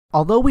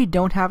Although we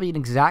don't have an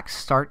exact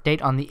start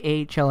date on the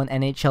AHL and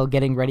NHL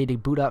getting ready to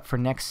boot up for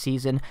next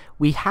season,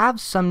 we have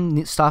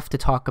some stuff to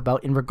talk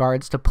about in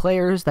regards to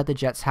players that the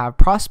Jets have,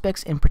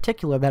 prospects in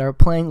particular that are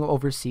playing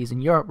overseas in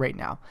Europe right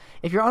now.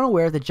 If you're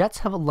unaware, the Jets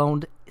have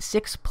loaned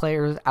 6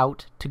 players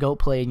out to go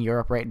play in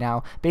Europe right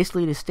now,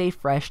 basically to stay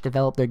fresh,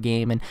 develop their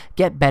game, and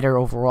get better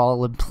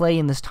overall and play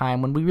in this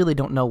time when we really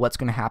don't know what's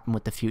going to happen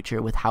with the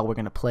future, with how we're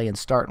going to play and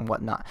start and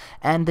whatnot.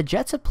 And the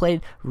Jets have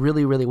played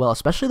really, really well,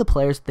 especially the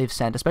players that they've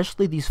sent,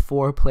 especially these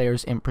 4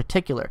 players in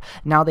particular.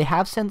 Now, they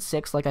have sent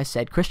 6, like I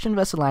said, Christian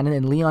Vesalainen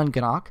and Leon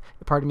Gawanke.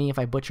 Pardon me if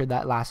I butchered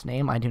that last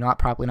name. I do not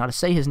probably know how to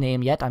say his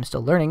name yet. I'm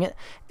still learning it.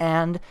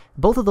 And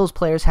both of those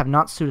players have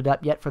not suited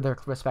up yet for their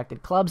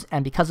respected clubs,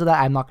 and because of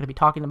that, I'm not going to be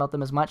talking about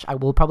them as much. I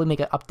will probably make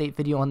an update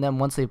video on them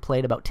once they've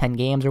played about 10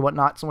 games or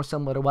whatnot, somewhere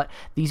similar to what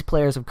these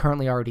players have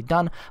currently already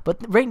done. But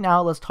right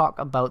now, let's talk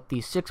about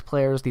these 6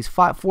 players, these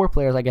 4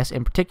 players, I guess,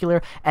 in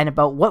particular, and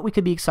about what we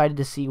could be excited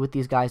to see with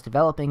these guys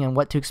developing and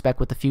what to expect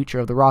with the future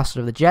of the roster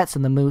of the Jets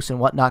and the Moose and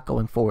whatnot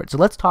going forward. So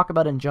let's talk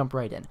about it and jump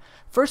right in.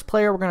 First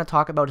player we're going to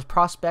talk about is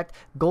prospect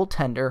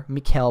goaltender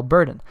Mikhail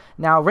Berdin.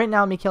 Now, right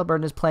now, Mikhail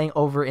Berdin is playing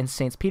over in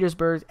St.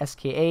 Petersburg,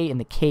 SKA, in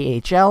the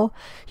KHL.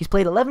 He's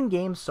played 11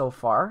 games so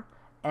far,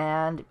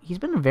 and he's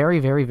been very,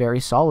 very, very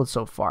solid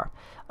so far.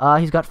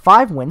 He's got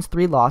 5 wins,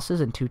 3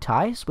 losses, and 2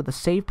 ties, with a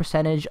save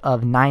percentage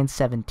of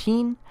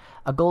 .917,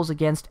 a goals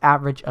against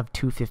average of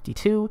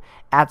 .252,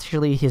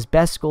 actually his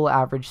best goal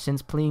average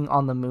since playing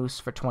on the Moose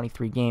for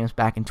 23 games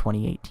back in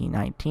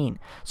 2018-19.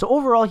 So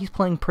overall, he's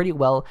playing pretty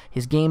well.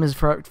 His game is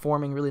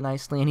forming really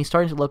nicely, and he's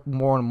starting to look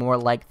more and more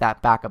like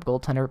that backup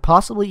goaltender,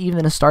 possibly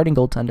even a starting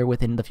goaltender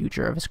within the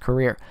future of his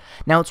career.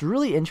 Now, it's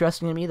really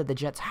interesting to me that the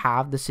Jets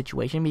have this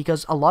situation,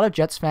 because a lot of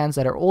Jets fans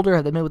that are older,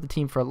 have been with the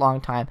team for a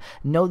long time,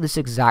 know this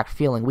exact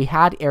feeling. We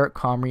had Eric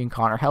Comrie and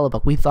Connor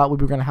Hellebuyck. We thought we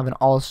were going to have an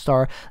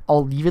all-star,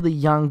 really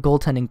young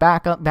goaltending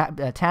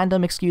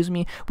tandem.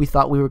 We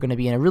thought we were going to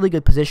be in a really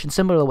good position,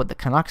 similar to what the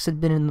Canucks had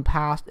been in the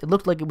past. It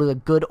looked like it was a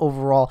good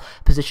overall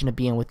position to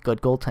be in with good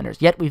goaltenders.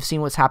 Yet we've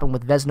seen what's happened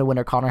with Vezina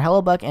winner Connor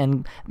Hellebuyck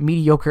and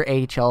mediocre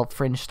AHL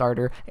fringe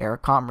starter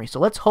Eric Comrie. So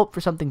let's hope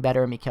for something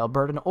better in Mikhail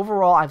Berdin.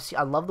 Overall,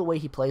 I love the way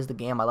he plays the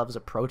game. I love his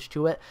approach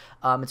to it.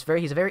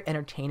 He's a very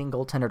entertaining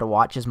goaltender to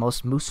watch, as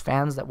most Moose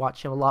fans that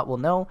watch him a lot will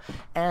know.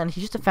 And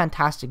he's just a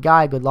fantastic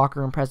guy, good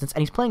locker room presence,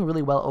 and he's playing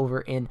really well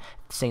over in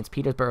St.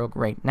 Petersburg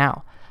right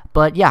now.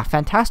 But yeah,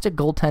 fantastic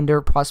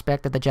goaltender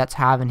prospect that the Jets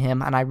have in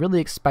him, and I'm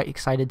really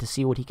excited to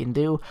see what he can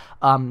do.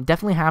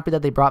 Definitely happy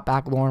that they brought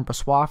back Laurent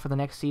Brossoit for the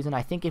next season.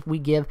 I think if we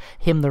give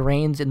him the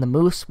reins in the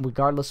Moose,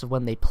 regardless of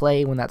when they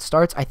play, when that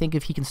starts, I think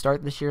if he can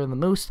start this year in the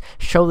Moose,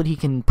 show that he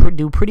can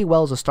do pretty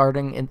well as a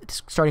starting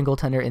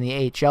goaltender in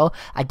the AHL,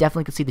 I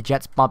definitely could see the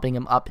Jets bumping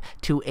him up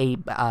to a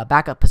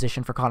backup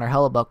position for Connor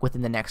Hellebuyck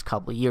within the next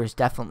couple of years.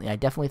 I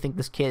definitely think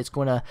this kid is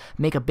going to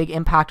make a big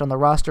impact on the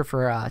roster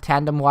for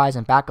tandem-wise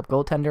and backup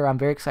goaltender. I'm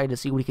very excited to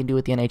see what he can do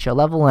at the NHL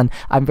level, and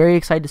I'm very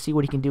excited to see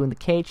what he can do in the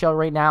KHL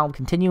right now,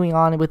 continuing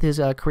on with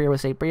his career with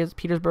St.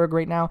 Petersburg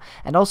right now,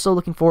 and also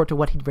looking forward to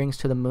what he brings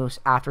to the Moose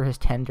after his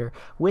tender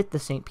with the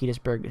St.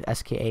 Petersburg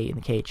SKA in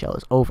the KHL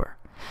is over.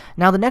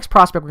 Now, the next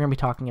prospect we're going to be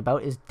talking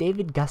about is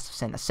David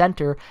Gustafsson, a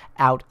center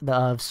out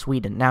of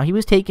Sweden. Now, he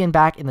was taken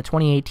back in the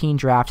 2018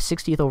 draft,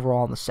 60th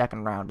overall in the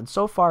 2nd round, and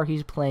so far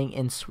he's playing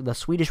in the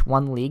Swedish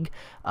 1 league.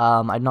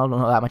 I don't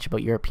know that much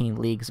about European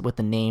leagues with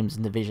the names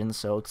and divisions,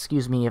 so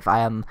excuse me if I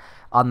am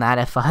on that,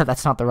 if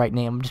that's not the right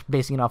name. I'm just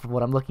basing it off of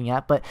what I'm looking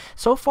at. But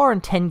so far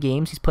in 10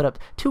 games, he's put up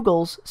 2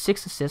 goals,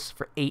 6 assists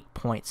for 8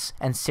 points,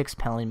 and 6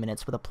 penalty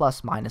minutes with a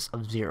plus-minus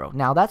of 0.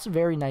 Now, that's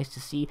very nice to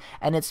see,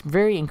 and it's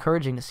very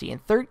encouraging to see. In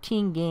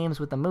 13 games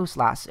with the Moose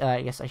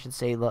I guess I should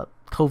say the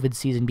COVID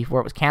season before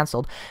it was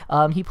canceled,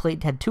 he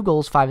had 2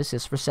 goals, 5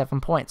 assists for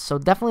 7 points. So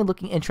definitely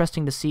looking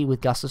interesting to see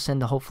with Gustafsson,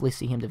 to hopefully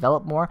see him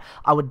develop more.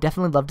 I would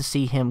definitely love to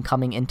see him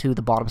coming into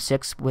the bottom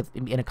 6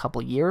 in a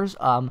couple years.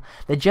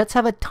 The Jets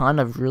have a ton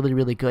of really,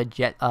 really good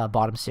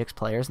bottom 6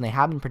 players, and they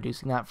have been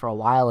producing that for a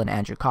while. And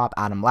Andrew Kopp,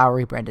 Adam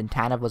Lowry, Brendan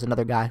Tanev was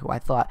another guy who I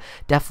thought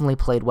definitely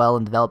played well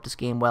and developed his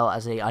game well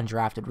as a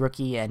undrafted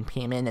rookie, and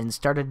came in and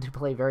started to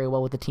play very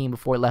well with the team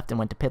before he left and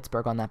went to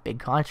Pittsburgh on that big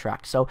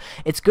contract. So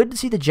it's good to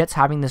see the Jets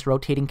having this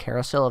rotating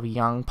carousel of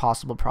young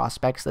possible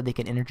prospects that they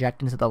can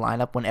interject into the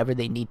lineup whenever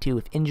they need to,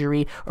 if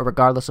injury or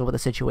regardless of what the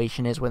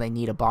situation is where they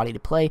need a body to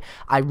play.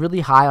 I'm really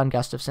high on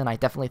Gustafsson. I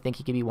definitely think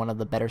he could be one of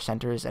the better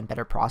centers and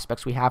better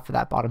prospects we have for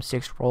that bottom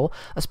 6 role,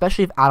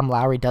 especially if Adam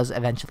Lowry does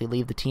eventually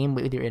leave the team,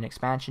 either in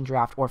expansion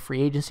draft or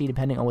free agency,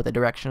 depending on what the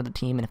direction of the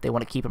team and if they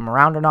want to keep him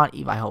around or not.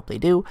 I hope they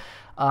do.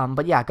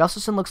 But yeah,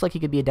 Gustafsson looks like he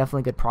could be a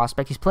definitely good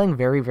prospect. He's playing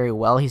very, very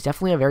well. He's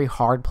definitely a very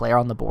hard player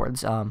on the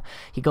boards.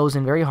 He goes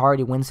in very hard.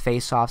 He wins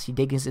faceoffs. He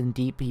digs in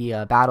deep. He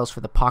battles for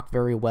the puck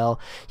very well.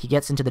 He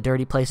gets into the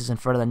dirty places in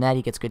front of the net.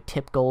 He gets good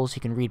tip goals. He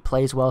can read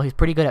plays well. He's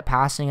pretty good at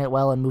passing it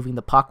well and moving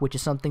the puck, which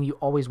is something you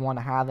always want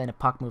to have in a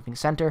puck-moving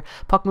center.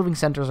 Puck-moving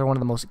centers are one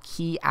of the most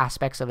key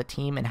aspects of a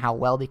team and how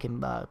well they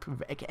can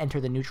enter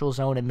the neutral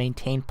zone and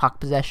maintain puck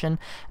possession.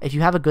 If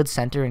you have a good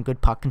center and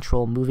good puck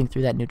control moving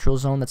through that neutral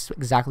zone, that's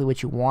exactly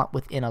what you want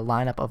with in a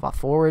lineup of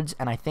forwards,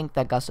 and I think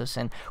that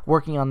Gustafsson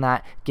working on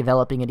that,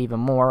 developing it even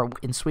more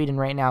in Sweden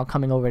right now,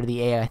 coming over to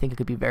the A, I think it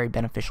could be very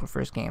beneficial for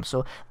his game.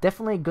 So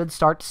definitely a good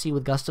start to see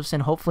with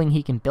Gustafsson. Hopefully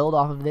he can build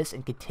off of this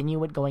and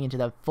continue it going into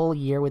the full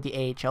year with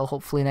the AHL,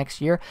 hopefully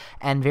next year,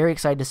 and very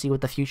excited to see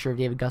what the future of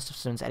David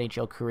Gustafsson's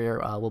NHL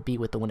career will be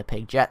with the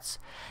Winnipeg Jets.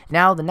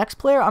 Now, the next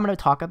player I'm going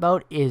to talk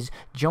about is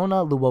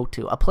Jonah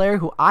Luotu, a player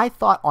who I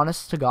thought,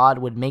 honest to God,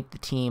 would make the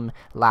team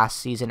last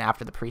season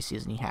after the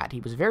preseason he had. He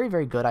was very,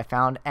 very good, I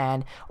found,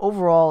 and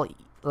overall,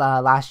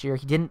 last year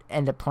he didn't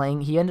end up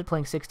playing. He ended up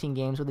playing 16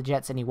 games with the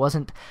Jets, and he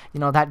wasn't,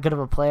 that good of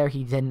a player.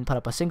 He didn't put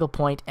up a single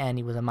point, and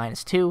he was a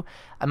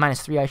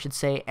 -3, I should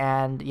say.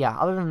 And yeah,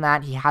 other than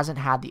that, he hasn't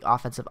had the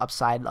offensive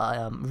upside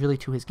really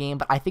to his game.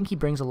 But I think he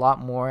brings a lot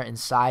more in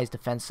size,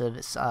 defensive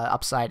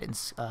upside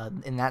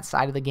in that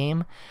side of the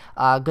game.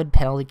 Good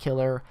penalty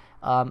killer,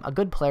 a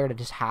good player to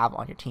just have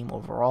on your team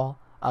overall.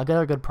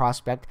 Another good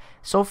prospect.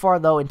 So far,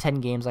 though, in 10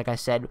 games, like I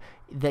said,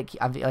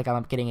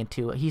 I'm getting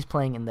into, he's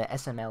playing in the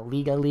SML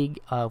Liga League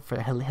for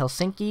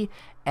Helsinki,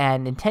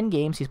 and in 10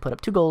 games, he's put up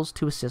 2 goals,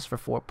 2 assists for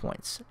 4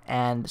 points.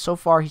 And so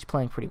far, he's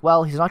playing pretty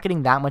well. He's not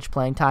getting that much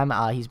playing time.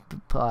 He's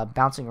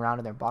bouncing around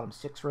in their bottom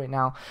 6 right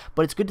now,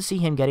 but it's good to see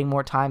him getting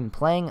more time and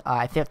playing.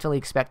 I definitely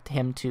expect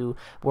him to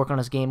work on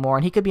his game more,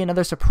 and he could be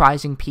another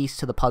surprising piece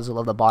to the puzzle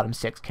of the bottom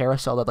 6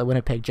 carousel that the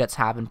Winnipeg Jets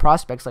have in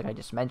prospects, like I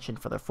just mentioned,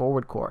 for their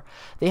forward core.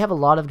 They have a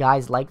lot of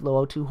guys like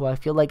Luotu who I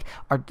feel like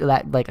are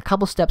like a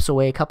couple steps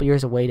away, a couple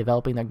years away,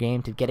 developing their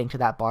game to getting to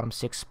that bottom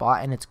 6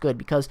 spot, and it's good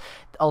because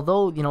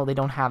although they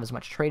don't have as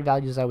much trade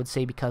value as I would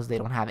say because they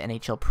don't have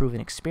NHL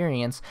proven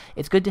experience,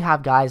 it's good to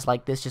have guys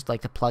like this just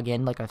like to plug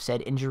in. Like I've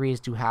said, injuries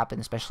do happen,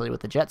 especially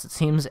with the Jets, it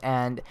seems,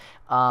 and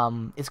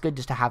it's good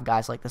just to have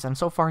guys like this. And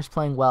so far he's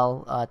playing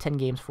well. 10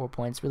 games, 4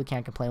 points. Really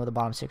can't complain with the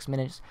bottom 6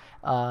 minutes.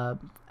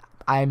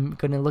 I'm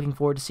looking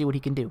forward to see what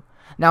he can do.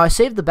 Now, I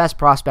saved the best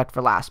prospect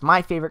for last.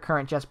 My favorite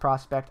current Jets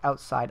prospect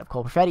outside of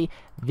Cole Perfetti,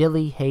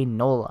 Ville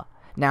Heinola.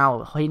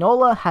 Now,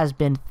 Heinola has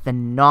been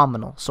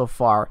phenomenal so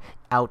far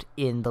out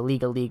in the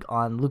Liga League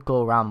on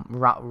Lukko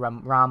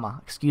Rama.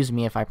 Excuse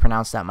me if I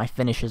pronounce that. My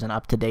Finnish isn't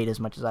up to date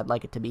as much as I'd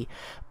like it to be.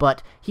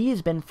 But he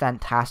has been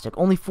fantastic.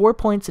 Only 4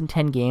 points in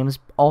 10 games,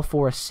 all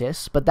 4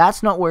 assists. But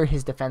that's not where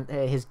his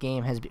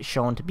game has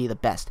shown to be the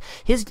best.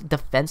 His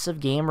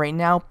defensive game right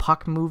now,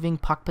 puck moving,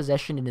 puck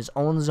possession in his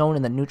own zone,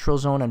 in the neutral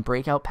zone, and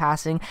breakout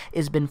passing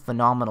has been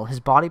phenomenal.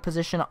 His body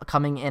position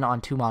coming in on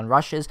 2-man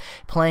rushes,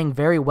 playing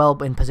very well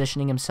in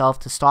positioning himself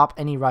to stop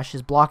any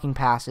rushes, blocking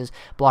passes,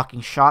 blocking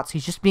shots.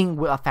 He's just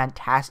being a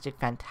fantastic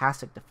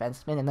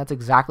defenseman, and that's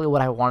exactly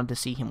what I wanted to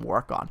see him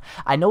work on.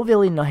 I know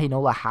Ville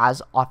Heinola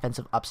has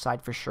offensive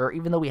upside for sure,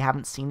 even though we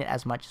haven't seen it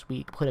as much as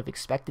we could have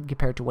expected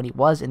compared to when he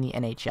was in the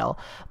NHL,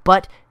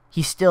 but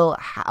he still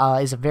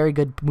is a very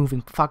good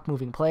moving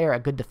player, a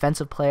good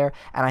defensive player,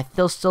 and I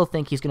still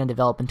think he's going to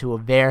develop into a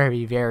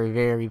very, very,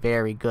 very,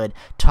 very good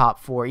top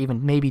 4,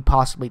 even maybe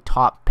possibly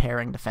top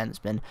pairing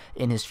defenseman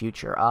in his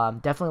future.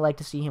 Definitely like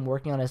to see him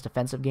working on his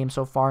defensive game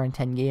so far in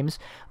 10 games.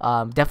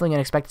 Definitely going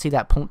to expect to see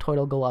that point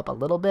total go up a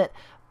little bit.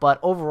 But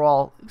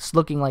overall, it's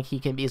looking like he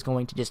is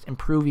going to just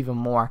improve even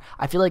more.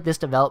 I feel like this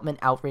development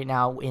out right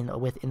now in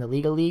the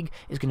Liga League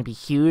is going to be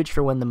huge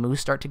for when the Moose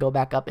start to go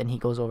back up and he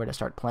goes over to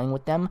start playing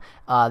with them.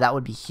 That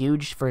would be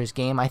huge for his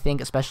game, I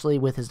think, especially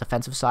with his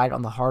defensive side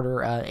on the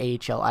harder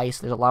AHL ice.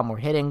 There's a lot more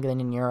hitting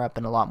than in Europe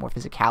and a lot more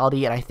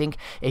physicality. And I think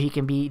if he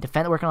can be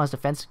working on his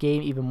defensive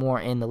game even more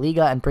in the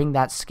Liga and bring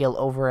that skill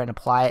over and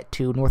apply it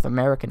to North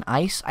American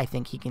ice, I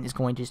think is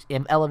going to just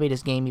elevate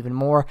his game even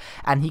more.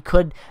 And he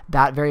could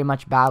very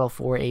much battle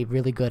for a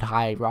really good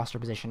high roster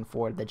position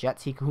for the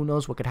Jets. Who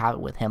knows what could happen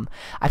with him.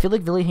 I feel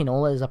like Ville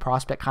Heinola is a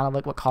prospect kind of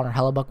like what Connor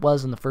Hellebuck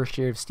was in the first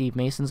year of Steve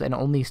Mason's and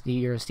only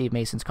year of Steve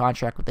Mason's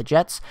contract with the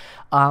Jets.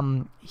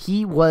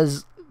 He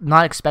was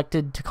not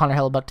expected to Connor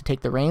Hellebuck to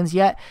take the reins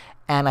yet,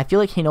 and I feel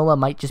like Heinola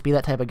might just be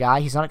that type of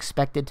guy. He's not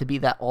expected to be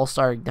that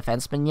all-star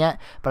defenseman yet,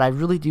 but I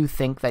really do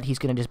think that he's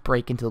going to just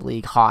break into the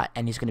league hot,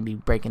 and he's going to be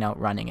breaking out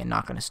running and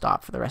not going to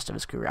stop for the rest of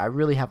his career. I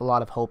really have a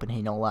lot of hope in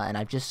Heinola, and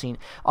I've just seen,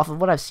 off of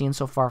what I've seen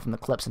so far from the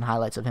clips and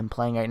highlights of him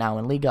playing right now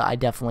in Liga, I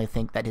definitely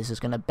think that this is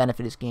going to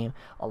benefit his game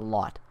a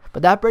lot.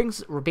 But that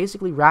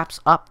basically wraps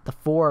up the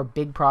 4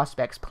 big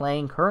prospects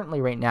playing currently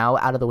right now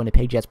out of the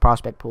Winnipeg Jets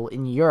prospect pool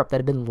in Europe that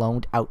have been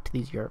loaned out to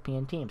these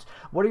European teams.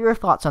 What are your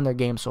thoughts on their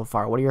game so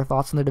far? What are your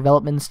thoughts on their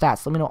development and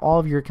stats? Let me know all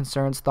of your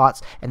concerns,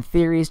 thoughts, and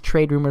theories,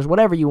 trade rumors,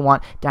 whatever you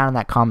want down in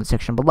that comment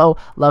section below.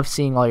 Love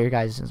seeing all your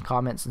guys'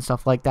 comments and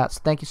stuff like that.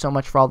 So thank you so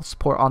much for all the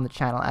support on the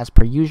channel as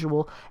per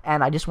usual.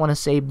 And I just want to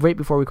say right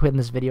before we quit in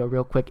this video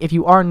real quick, if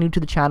you are new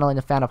to the channel and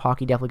a fan of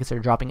hockey, definitely consider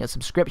dropping a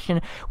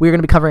subscription. We're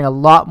going to be covering a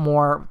lot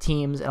more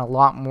teams and a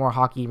lot more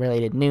hockey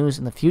related news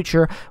in the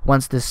future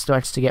once this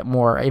starts to get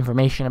more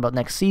information about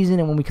next season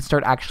and when we can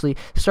start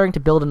starting to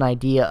build an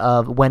idea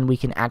of when we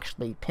can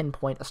actually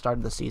pinpoint a start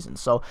of the season.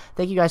 So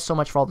thank you guys so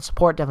much for all the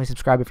support. Definitely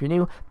subscribe if you're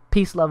new.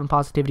 Peace, love, and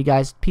positivity,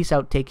 guys. Peace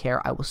out. Take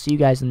care. I will see you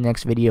guys in the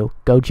next video.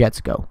 Go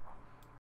Jets, go.